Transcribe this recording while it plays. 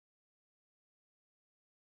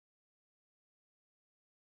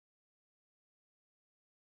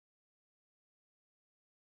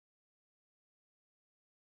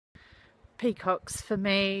Peacocks for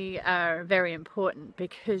me are very important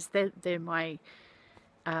because they're my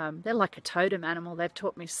they're like a totem animal. They've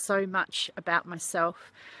taught me so much about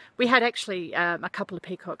myself. We had actually a couple of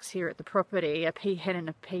peacocks here at the property, a peahen and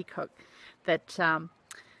a peacock, that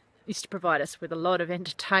used to provide us with a lot of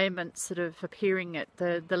entertainment, sort of appearing at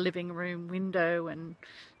the living room window and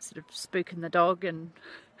sort of spooking the dog and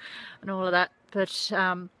all of that. But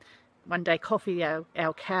one day Coffee, our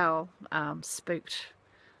cow, spooked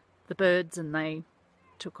the birds and they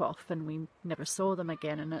took off and we never saw them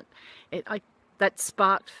again. And that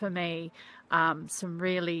sparked for me some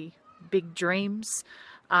really big dreams.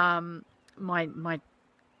 My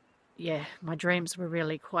dreams were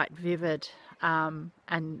really quite vivid, and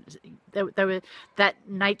they were that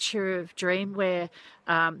nature of dream where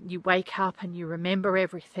you wake up and you remember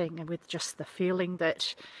everything, and with just the feeling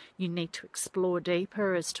that you need to explore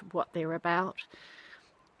deeper as to what they're about.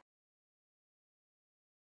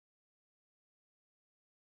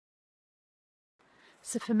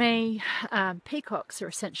 So for me, peacocks are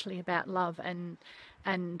essentially about love and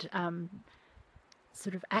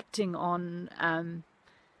sort of acting on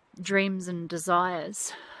dreams and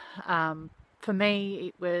desires. For me,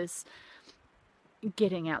 it was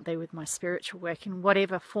getting out there with my spiritual work in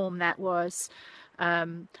whatever form that was.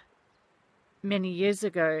 Many years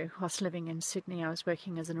ago, whilst living in Sydney, I was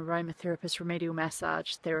working as an aromatherapist, remedial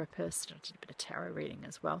massage therapist. I did a bit of tarot reading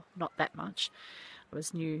as well, not that much. I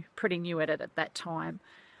was pretty new at it at that time.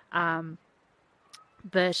 I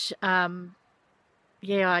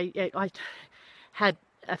had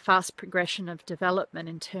a fast progression of development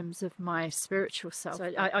in terms of my spiritual self.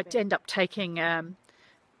 So I'd end up taking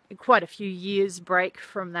quite a few years break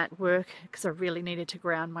from that work because I really needed to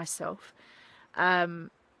ground myself. In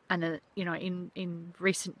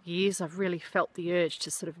recent years, I've really felt the urge to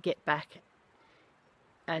sort of get back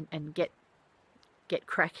and get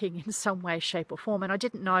cracking in some way, shape or form. And I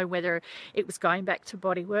didn't know whether it was going back to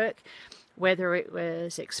body work, whether it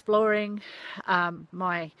was exploring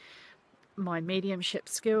my mediumship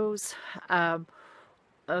skills, but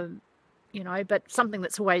something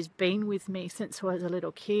that's always been with me since I was a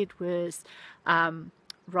little kid was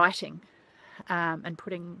writing and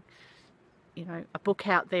putting, a book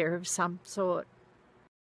out there of some sort.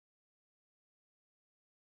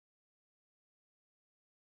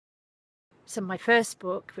 So my first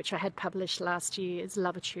book, which I had published last year, is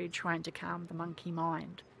Lovitude, Trying to Calm the Monkey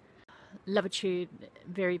Mind. Lovitude,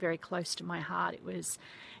 very, very close to my heart. It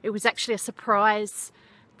was actually a surprise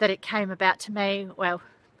that it came about to me. Well,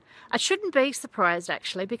 I shouldn't be surprised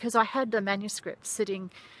actually, because I had the manuscript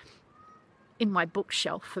sitting in my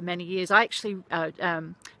bookshelf for many years. I actually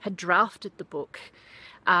had drafted the book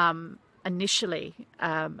initially,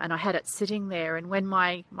 and I had it sitting there. And when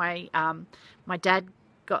my dad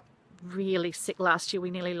got really sick last year, we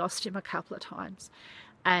nearly lost him a couple of times,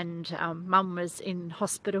 and Mum was in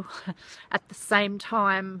hospital at the same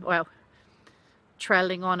time, well,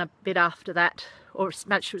 trailing on a bit after that, or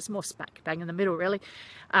she was more smack bang in the middle really.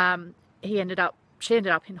 She ended up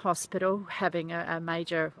in hospital having a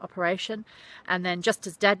major operation, and then just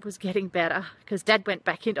as Dad was getting better, because Dad went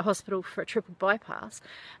back into hospital for a triple bypass,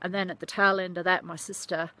 and then at the tail end of that my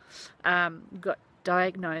sister got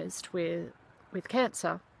diagnosed with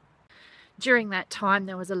cancer. During that time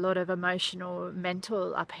there was a lot of emotional,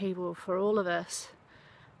 mental upheaval for all of us,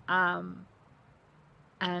 and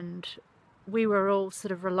we were all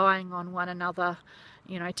sort of relying on one another,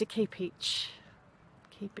 to keep each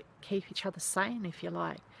other sane, if you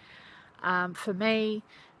like. For me,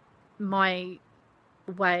 my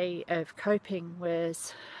way of coping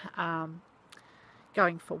was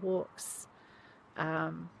going for walks,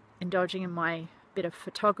 indulging in my bit of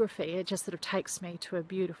photography. It just sort of takes me to a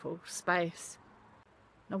beautiful space.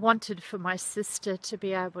 I wanted for my sister to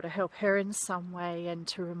be able to help her in some way and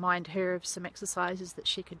to remind her of some exercises that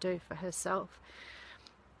she could do for herself.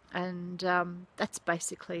 And that's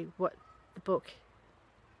basically what the book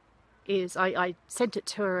is. I sent it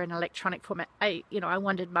to her in electronic format. I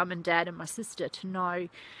wanted Mum and Dad and my sister to know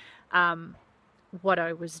what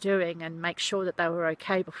I was doing and make sure that they were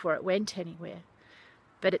okay before it went anywhere.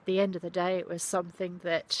 But at the end of the day, it was something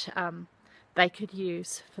that they could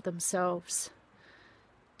use for themselves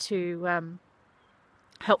to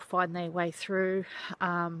help find their way through,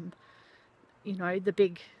 the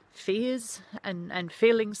big fears and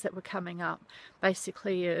feelings that were coming up,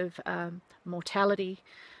 basically of mortality,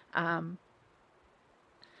 and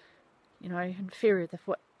fear of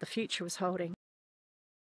what the future was holding.